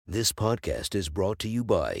This podcast is brought to you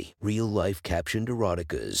by Real Life Captioned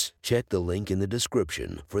Eroticas. Check the link in the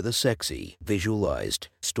description for the sexy, visualized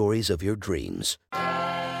stories of your dreams.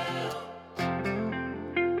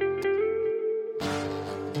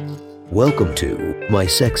 Welcome to My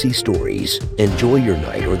Sexy Stories. Enjoy your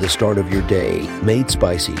night or the start of your day, made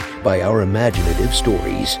spicy by our imaginative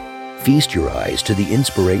stories. Feast your eyes to the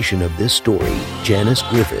inspiration of this story, Janice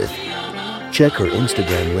Griffith. Check her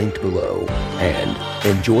Instagram linked below and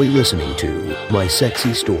enjoy listening to My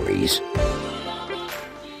Sexy Stories.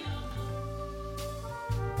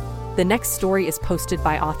 The next story is posted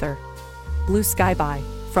by author Blue Sky By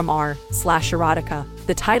from r/erotica.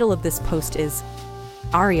 The title of this post is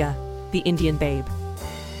Arya, the Indian Babe.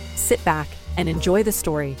 Sit back and enjoy the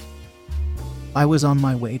story. I was on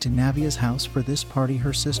my way to Navia's house for this party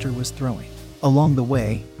her sister was throwing. Along the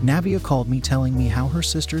way, Navia called me telling me how her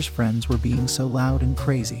sister's friends were being so loud and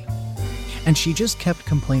crazy. And she just kept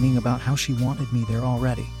complaining about how she wanted me there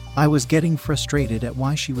already. I was getting frustrated at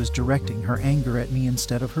why she was directing her anger at me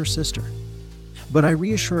instead of her sister. But I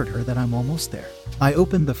reassured her that I'm almost there. I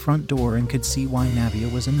opened the front door and could see why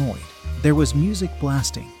Navia was annoyed. There was music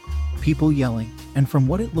blasting, people yelling, and from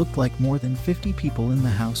what it looked like, more than 50 people in the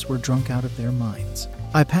house were drunk out of their minds.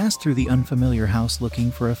 I passed through the unfamiliar house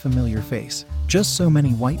looking for a familiar face. Just so many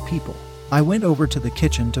white people. I went over to the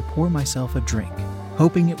kitchen to pour myself a drink,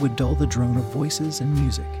 hoping it would dull the drone of voices and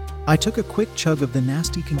music. I took a quick chug of the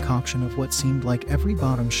nasty concoction of what seemed like every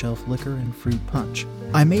bottom shelf liquor and fruit punch.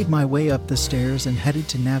 I made my way up the stairs and headed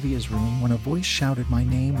to Navia's room when a voice shouted my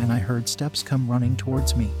name and I heard steps come running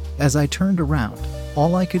towards me. As I turned around,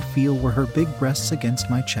 all I could feel were her big breasts against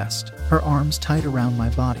my chest, her arms tight around my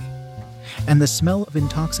body, and the smell of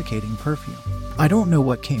intoxicating perfume. I don't know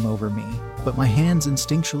what came over me, but my hands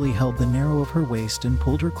instinctually held the narrow of her waist and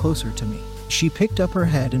pulled her closer to me. She picked up her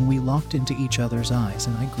head and we locked into each other's eyes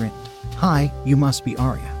and I grinned. "Hi, you must be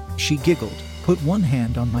Arya." She giggled, put one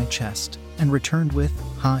hand on my chest, and returned with,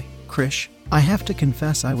 "Hi, Krish." I have to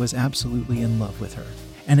confess I was absolutely in love with her,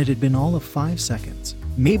 and it had been all of 5 seconds.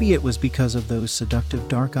 Maybe it was because of those seductive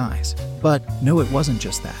dark eyes. But no, it wasn't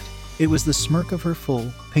just that. It was the smirk of her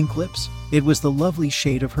full, pink lips. It was the lovely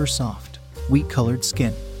shade of her soft, wheat-colored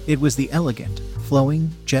skin. It was the elegant,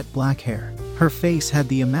 flowing, jet black hair. Her face had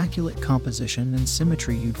the immaculate composition and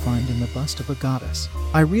symmetry you'd find in the bust of a goddess.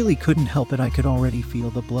 I really couldn't help it. I could already feel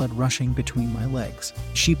the blood rushing between my legs.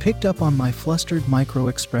 She picked up on my flustered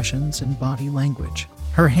micro-expressions and body language.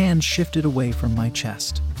 Her hand shifted away from my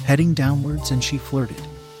chest, heading downwards, and she flirted.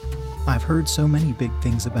 "I've heard so many big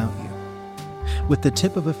things about you." With the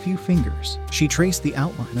tip of a few fingers, she traced the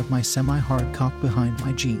outline of my semi-hard cock behind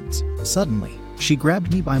my jeans. Suddenly, she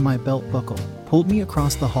grabbed me by my belt buckle, pulled me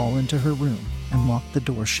across the hall into her room, and locked the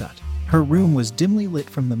door shut. Her room was dimly lit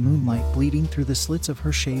from the moonlight bleeding through the slits of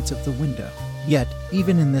her shades of the window. Yet,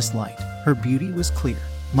 even in this light, her beauty was clear.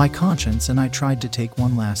 My conscience and I tried to take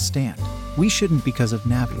one last stand. "We shouldn't because of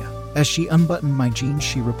Navia." As she unbuttoned my jeans,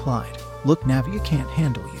 she replied, "Look, Navia can't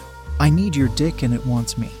handle you. I need your dick and it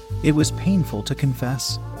wants me." It was painful to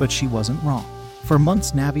confess, but she wasn't wrong. For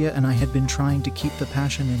months, Navia and I had been trying to keep the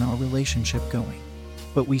passion in our relationship going,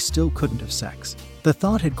 but we still couldn't have sex. The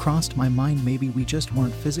thought had crossed my mind maybe we just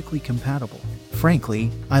weren't physically compatible.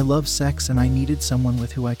 Frankly, I love sex and I needed someone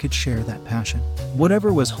with who I could share that passion.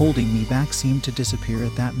 Whatever was holding me back seemed to disappear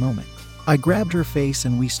at that moment. I grabbed her face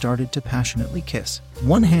and we started to passionately kiss.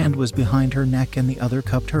 One hand was behind her neck and the other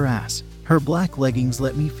cupped her ass. Her black leggings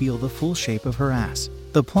let me feel the full shape of her ass,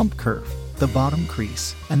 the plump curve, the bottom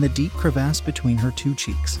crease, and the deep crevasse between her two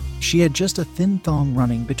cheeks. She had just a thin thong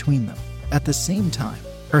running between them. At the same time,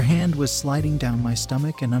 her hand was sliding down my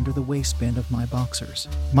stomach and under the waistband of my boxers.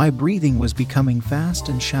 My breathing was becoming fast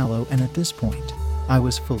and shallow, and at this point, I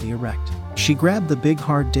was fully erect. She grabbed the big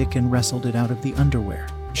hard dick and wrestled it out of the underwear.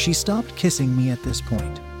 She stopped kissing me at this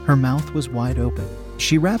point. Her mouth was wide open.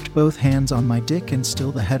 She wrapped both hands on my dick and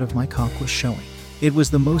still the head of my cock was showing. It was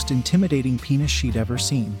the most intimidating penis she'd ever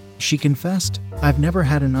seen. She confessed, "I've never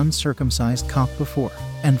had an uncircumcised cock before.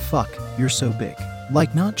 And fuck, you're so big.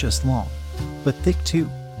 Like not just long, but thick too."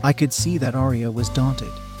 I could see that Arya was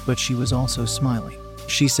daunted, but she was also smiling.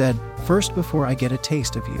 She said, "First, before I get a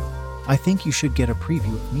taste of you, I think you should get a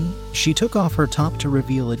preview of me." She took off her top to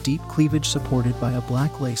reveal a deep cleavage supported by a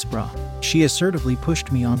black lace bra. She assertively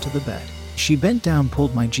pushed me onto the bed. She bent down,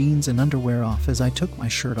 pulled my jeans and underwear off as I took my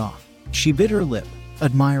shirt off. She bit her lip,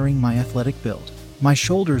 admiring my athletic build. My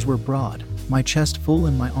shoulders were broad, my chest full,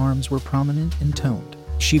 and my arms were prominent and toned.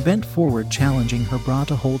 She bent forward, challenging her bra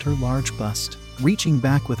to hold her large bust. Reaching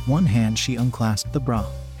back with one hand, she unclasped the bra.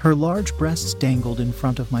 Her large breasts dangled in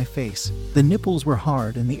front of my face. The nipples were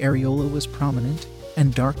hard and the areola was prominent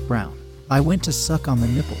and dark brown. I went to suck on the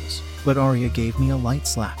nipples, but Arya gave me a light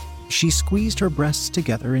slap. She squeezed her breasts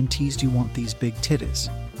together and teased, "You want these big titties,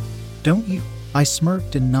 don't you?" I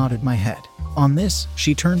smirked and nodded my head. On this,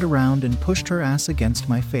 she turned around and pushed her ass against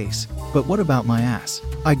my face. "But what about my ass?"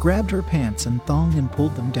 I grabbed her pants and thong and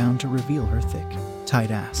pulled them down to reveal her thick,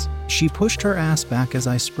 tight ass. She pushed her ass back as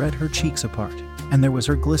I spread her cheeks apart, and there was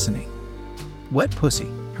her glistening, wet pussy.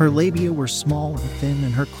 Her labia were small and thin,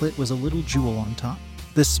 and her clit was a little jewel on top.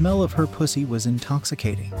 The smell of her pussy was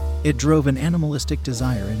intoxicating. It drove an animalistic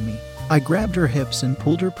desire in me. I grabbed her hips and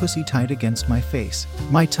pulled her pussy tight against my face.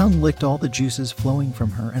 My tongue licked all the juices flowing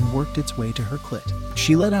from her and worked its way to her clit.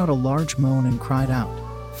 She let out a large moan and cried out,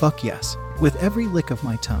 "Fuck yes." With every lick of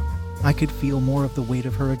my tongue, I could feel more of the weight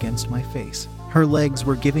of her against my face. Her legs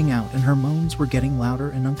were giving out and her moans were getting louder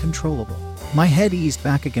and uncontrollable. My head eased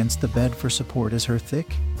back against the bed for support as her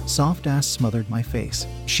thick, soft ass smothered my face.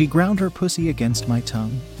 She ground her pussy against my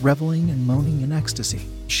tongue, reveling and moaning in ecstasy.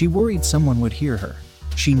 She worried someone would hear her.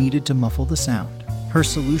 She needed to muffle the sound. Her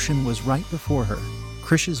solution was right before her,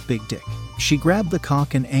 Krish's big dick. She grabbed the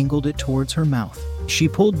cock and angled it towards her mouth. She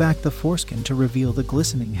pulled back the foreskin to reveal the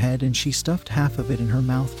glistening head, and she stuffed half of it in her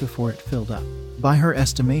mouth before it filled up. By her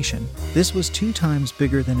estimation, this was 2 times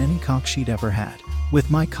bigger than any cock she'd ever had.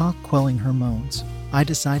 With my cock quelling her moans, I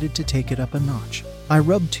decided to take it up a notch. I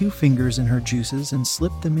rubbed 2 fingers in her juices and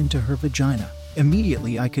slipped them into her vagina.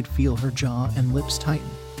 Immediately I could feel her jaw and lips tighten.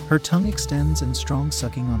 Her tongue extends in strong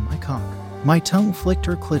sucking on my cock. My tongue flicked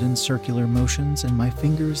her clit in circular motions, and my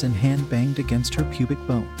fingers and hand banged against her pubic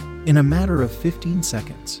bone. In a matter of 15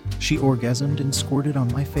 seconds, she orgasmed and squirted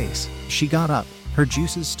on my face. She got up, her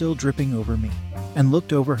juices still dripping over me, and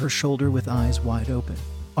looked over her shoulder with eyes wide open.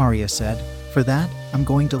 Arya said, "For that, I'm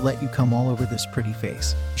going to let you come all over this pretty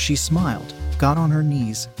face." She smiled, got on her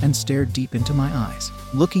knees, and stared deep into my eyes.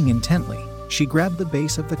 Looking intently, she grabbed the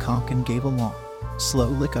base of the cock and gave a long, slow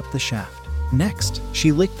lick up the shaft. Next,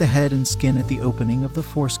 she licked the head and skin at the opening of the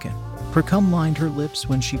foreskin. Precum lined her lips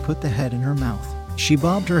when she put the head in her mouth. She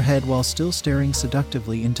bobbed her head while still staring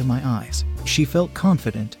seductively into my eyes. She felt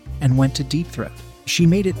confident and went to deep throat. She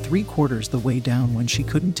made it 3/4 the way down when she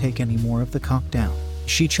couldn't take any more of the cock down.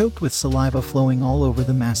 She choked with saliva flowing all over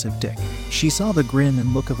the massive dick. She saw the grin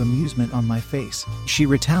and look of amusement on my face. She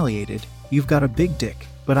retaliated, "You've got a big dick,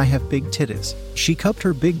 but I have big titties." She cupped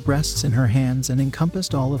her big breasts in her hands and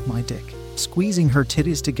encompassed all of my dick, squeezing her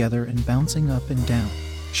titties together and bouncing up and down.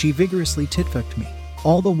 She vigorously tit-fucked me.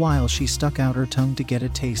 All the while she stuck out her tongue to get a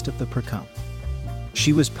taste of the precum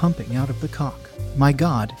she was pumping out of the cock. My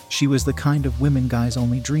God, she was the kind of women guys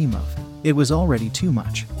only dream of. It was already too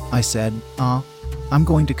much. I said, I'm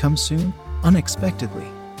going to come soon?" Unexpectedly,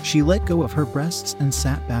 she let go of her breasts and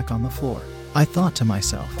sat back on the floor. I thought to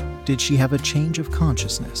myself, did she have a change of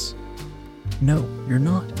consciousness? "No, you're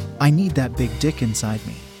not. I need that big dick inside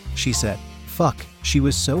me," she said. Fuck, she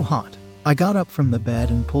was so hot. I got up from the bed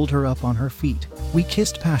and pulled her up on her feet. We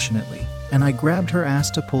kissed passionately, and I grabbed her ass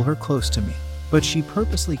to pull her close to me. But she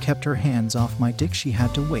purposely kept her hands off my dick. She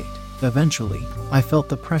had to wait. Eventually, I felt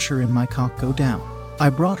the pressure in my cock go down. I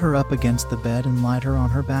brought her up against the bed and laid her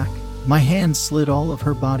on her back. My hands slid all of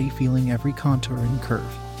her body, feeling every contour and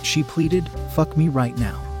curve. She pleaded, "Fuck me right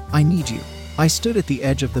now. I need you." I stood at the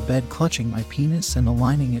edge of the bed, clutching my penis and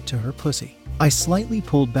aligning it to her pussy. I slightly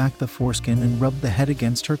pulled back the foreskin and rubbed the head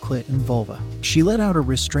against her clit and vulva. She let out a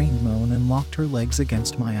restrained moan and locked her legs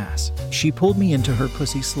against my ass. She pulled me into her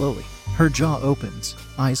pussy slowly. Her jaw opens,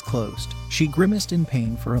 eyes closed. She grimaced in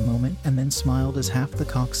pain for a moment and then smiled as half the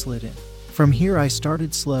cock slid in. From here I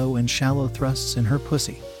started slow and shallow thrusts in her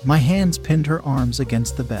pussy. My hands pinned her arms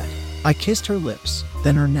against the bed. I kissed her lips,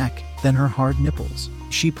 then her neck, then her hard nipples.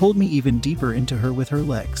 She pulled me even deeper into her with her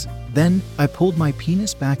legs. Then, I pulled my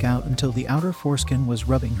penis back out until the outer foreskin was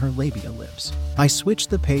rubbing her labia lips. I switched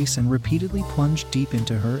the pace and repeatedly plunged deep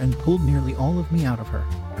into her and pulled nearly all of me out of her.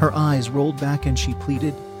 Her eyes rolled back and she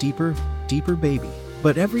pleaded, "Deeper, deeper, baby."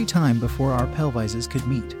 But every time before our pelvises could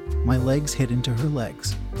meet, my legs hit into her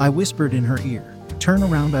legs. I whispered in her ear, "Turn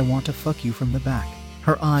around, I want to fuck you from the back."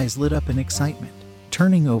 Her eyes lit up in excitement.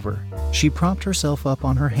 Turning over, she propped herself up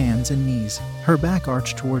on her hands and knees, her back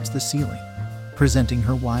arched towards the ceiling, presenting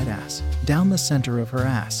her wide ass. Down the center of her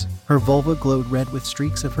ass, her vulva glowed red with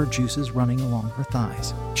streaks of her juices running along her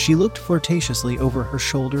thighs. She looked flirtatiously over her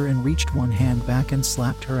shoulder and reached one hand back and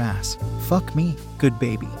slapped her ass. "Fuck me, good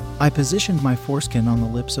baby." I positioned my foreskin on the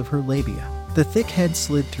lips of her labia. The thick head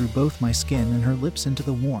slid through both my skin and her lips into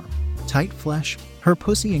the warm, tight flesh. Her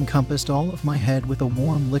pussy encompassed all of my head with a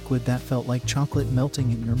warm liquid that felt like chocolate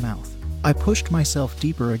melting in your mouth. I pushed myself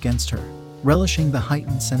deeper against her, relishing the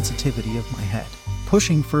heightened sensitivity of my head,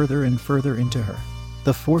 pushing further and further into her.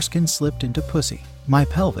 The foreskin slipped into pussy. My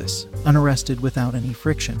pelvis, unarrested without any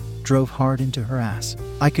friction, drove hard into her ass.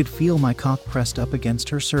 I could feel my cock pressed up against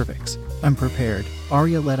her cervix. Unprepared,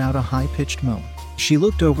 Arya let out a high-pitched moan. She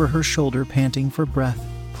looked over her shoulder, panting for breath.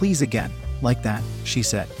 "Please again, like that," she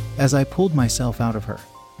said. As I pulled myself out of her,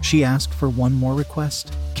 she asked for one more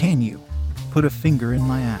request. "Can you put a finger in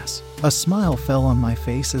my ass?" A smile fell on my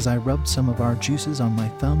face as I rubbed some of our juices on my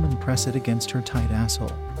thumb and pressed it against her tight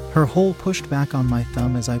asshole. Her hole pushed back on my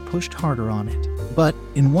thumb as I pushed harder on it. But,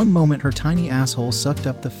 in one moment, her tiny asshole sucked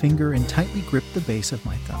up the finger and tightly gripped the base of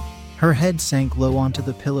my thumb. Her head sank low onto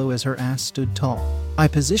the pillow as her ass stood tall. I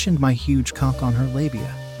positioned my huge cock on her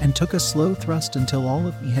labia and took a slow thrust until all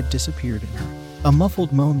of me had disappeared in her. A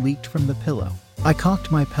muffled moan leaked from the pillow. I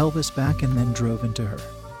cocked my pelvis back and then drove into her,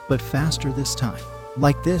 but faster this time.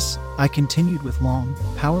 Like this, I continued with long,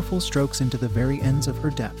 powerful strokes into the very ends of her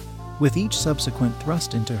depth. With each subsequent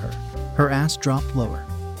thrust into her, her ass dropped lower,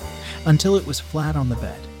 until it was flat on the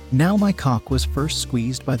bed. Now my cock was first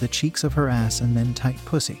squeezed by the cheeks of her ass and then tight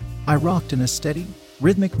pussy. I rocked in a steady,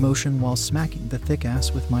 rhythmic motion while smacking the thick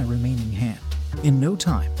ass with my remaining hand. In no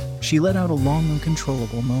time, she let out a long,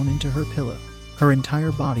 uncontrollable moan into her pillow. Her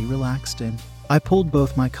entire body relaxed and I pulled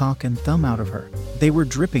both my cock and thumb out of her. They were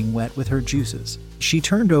dripping wet with her juices. She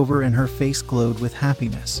turned over and her face glowed with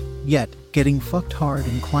happiness. Yet, getting fucked hard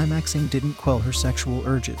and climaxing didn't quell her sexual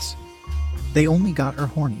urges. They only got her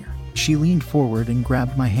hornier. She leaned forward and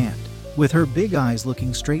grabbed my hand. With her big eyes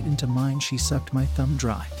looking straight into mine, she sucked my thumb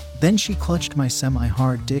dry. Then she clutched my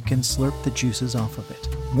semi-hard dick and slurped the juices off of it.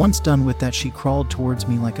 Once done with that, she crawled towards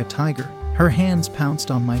me like a tiger. Her hands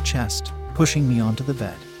pounced on my chest, pushing me onto the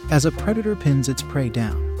bed. As a predator pins its prey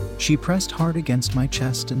down, she pressed hard against my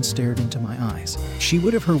chest and stared into my eyes. She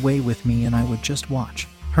would have her way with me and I would just watch.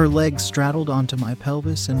 Her legs straddled onto my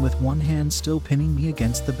pelvis and with one hand still pinning me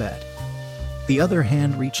against the bed, the other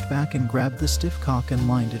hand reached back and grabbed the stiff cock and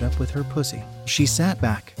lined it up with her pussy. She sat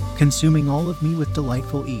back, consuming all of me with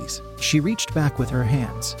delightful ease. She reached back with her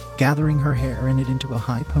hands, gathering her hair in it into a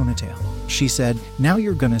high ponytail. She said, "Now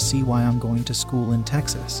you're gonna see why I'm going to school in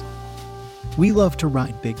Texas. We love to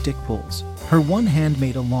ride big dick bulls." Her one hand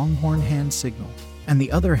made a longhorn hand signal, and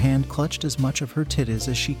the other hand clutched as much of her titties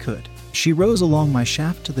as she could. She rose along my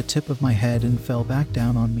shaft to the tip of my head and fell back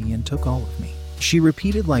down on me and took all of me. She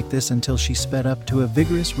repeated like this until she sped up to a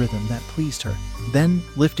vigorous rhythm that pleased her. Then,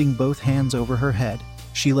 lifting both hands over her head,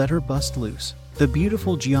 she let her bust loose. The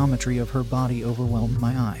beautiful geometry of her body overwhelmed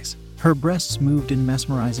my eyes. Her breasts moved in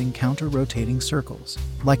mesmerizing counter-rotating circles.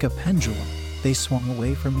 Like a pendulum, they swung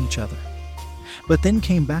away from each other, but then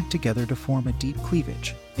came back together to form a deep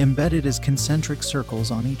cleavage, embedded as concentric circles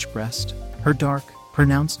on each breast. Her dark,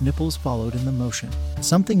 pronounced nipples followed in the motion.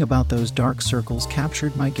 Something about those dark circles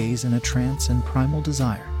captured my gaze in a trance and primal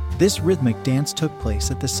desire. This rhythmic dance took place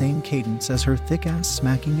at the same cadence as her thick ass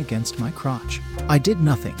smacking against my crotch. I did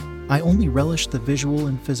nothing. I only relished the visual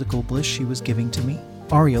and physical bliss she was giving to me.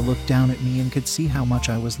 Arya looked down at me and could see how much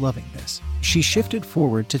I was loving this. She shifted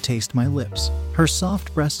forward to taste my lips. Her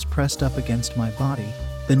soft breasts pressed up against my body,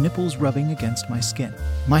 the nipples rubbing against my skin.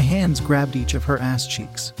 My hands grabbed each of her ass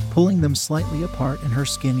cheeks, pulling them slightly apart and her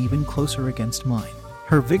skin even closer against mine.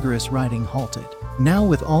 Her vigorous riding halted. Now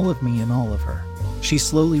with all of me and all of her, she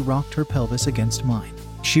slowly rocked her pelvis against mine.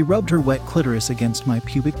 She rubbed her wet clitoris against my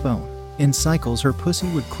pubic bone. In cycles, her pussy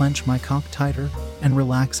would clench my cock tighter and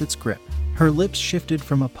relax its grip. Her lips shifted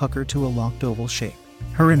from a pucker to a locked oval shape.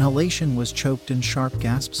 Her inhalation was choked in sharp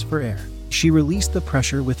gasps for air. She released the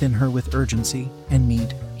pressure within her with urgency and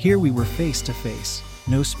need. Here we were face to face,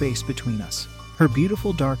 no space between us. Her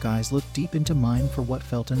beautiful dark eyes looked deep into mine for what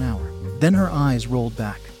felt an hour. Then her eyes rolled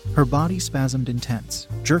back. Her body spasmed in tense,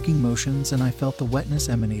 jerking motions, and I felt the wetness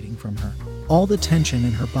emanating from her. All the tension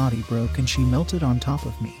in her body broke and she melted on top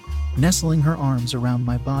of me, nestling her arms around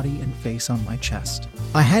my body and face on my chest.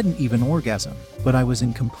 I hadn't even orgasmed, but I was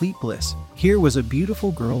in complete bliss. Here was a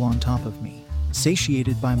beautiful girl on top of me,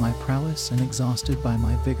 satiated by my prowess and exhausted by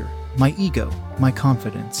my vigor. My ego, my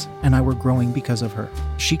confidence, and I were growing because of her.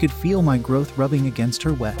 She could feel my growth rubbing against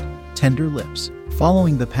her wet, tender lips.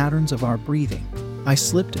 Following the patterns of our breathing, I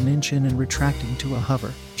slipped an inch in and retracting to a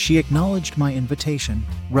hover. She acknowledged my invitation,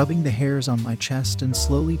 rubbing the hairs on my chest and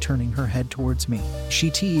slowly turning her head towards me. She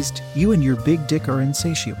teased, "You and your big dick are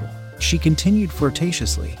insatiable." She continued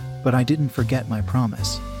flirtatiously, but I didn't forget my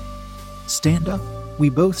promise. "Stand up." We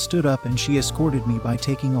both stood up and she escorted me by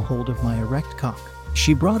taking a hold of my erect cock.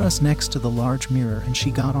 She brought us next to the large mirror and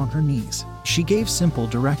she got on her knees. She gave simple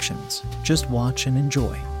directions: just watch and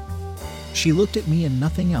enjoy. She looked at me and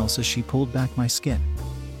nothing else as she pulled back my skin,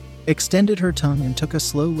 extended her tongue and took a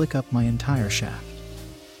slow lick up my entire shaft.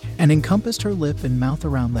 and encompassed her lip and mouth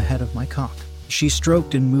around the head of my cock. She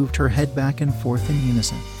stroked and moved her head back and forth in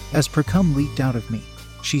unison. As precum leaked out of me,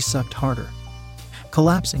 she sucked harder,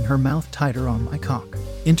 collapsing her mouth tighter on my cock.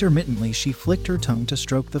 Intermittently, she flicked her tongue to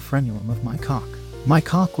stroke the frenulum of my cock. My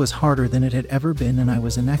cock was harder than it had ever been, and I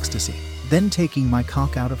was in ecstasy. Then, taking my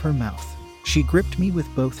cock out of her mouth, she gripped me with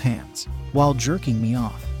both hands. While jerking me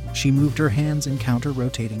off, she moved her hands in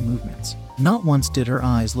counter-rotating movements. Not once did her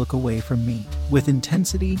eyes look away from me. With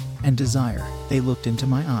intensity and desire, they looked into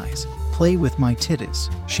my eyes. "Play with my titties,"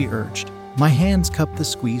 she urged. My hands cupped the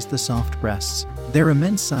squeezed the soft breasts. Their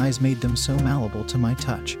immense size made them so malleable to my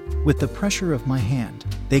touch. With the pressure of my hand,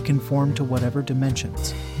 they conformed to whatever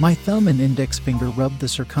dimensions. My thumb and index finger rubbed the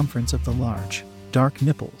circumference of the large, dark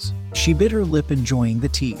nipples. She bit her lip, enjoying the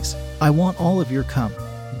tease. "I want all of your cum,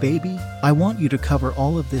 baby. I want you to cover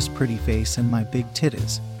all of this pretty face and my big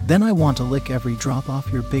titties. Then I want to lick every drop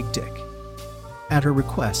off your big dick." At her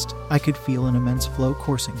request, I could feel an immense flow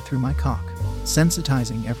coursing through my cock,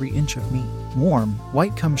 sensitizing every inch of me. Warm,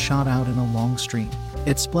 white cum shot out in a long stream.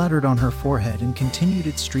 It splattered on her forehead and continued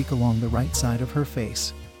its streak along the right side of her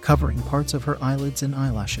face, covering parts of her eyelids and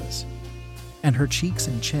eyelashes, and her cheeks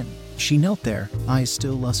and chin. She knelt there, eyes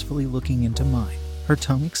still lustfully looking into mine, her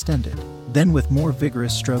tongue extended. Then, with more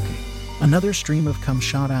vigorous stroking, another stream of cum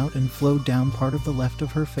shot out and flowed down part of the left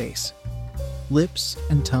of her face, lips,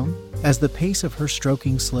 and tongue. As the pace of her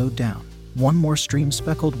stroking slowed down, one more stream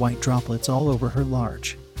speckled white droplets all over her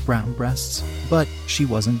large, brown breasts. But she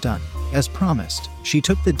wasn't done. As promised, she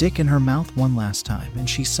took the dick in her mouth one last time, and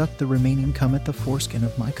she sucked the remaining cum at the foreskin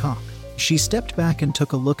of my cock. She stepped back and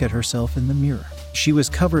took a look at herself in the mirror. She was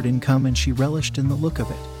covered in cum, and she relished in the look of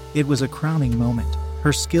it. It was a crowning moment.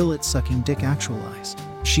 Her skill at sucking dick actualized.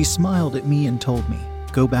 She smiled at me and told me,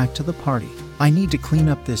 "Go back to the party. I need to clean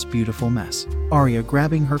up this beautiful mess." Arya,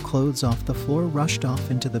 grabbing her clothes off the floor, rushed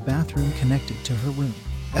off into the bathroom connected to her room.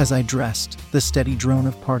 As I dressed, the steady drone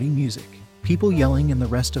of party music, people yelling, and the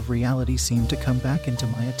rest of reality seemed to come back into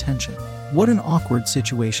my attention. What an awkward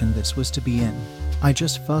situation this was to be in. I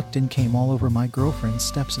just fucked and came all over my girlfriend's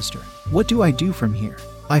stepsister. What do I do from here?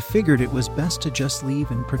 I figured it was best to just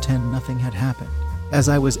leave and pretend nothing had happened. As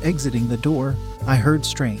I was exiting the door, I heard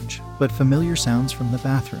strange but familiar sounds from the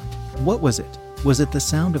bathroom. What was it? Was it the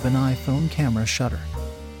sound of an iPhone camera shutter?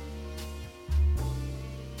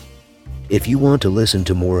 If you want to listen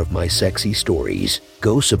to more of my sexy stories,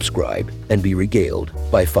 go subscribe and be regaled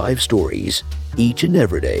by 5 stories each and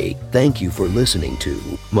every day. Thank you for listening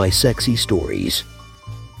to My Sexy Stories.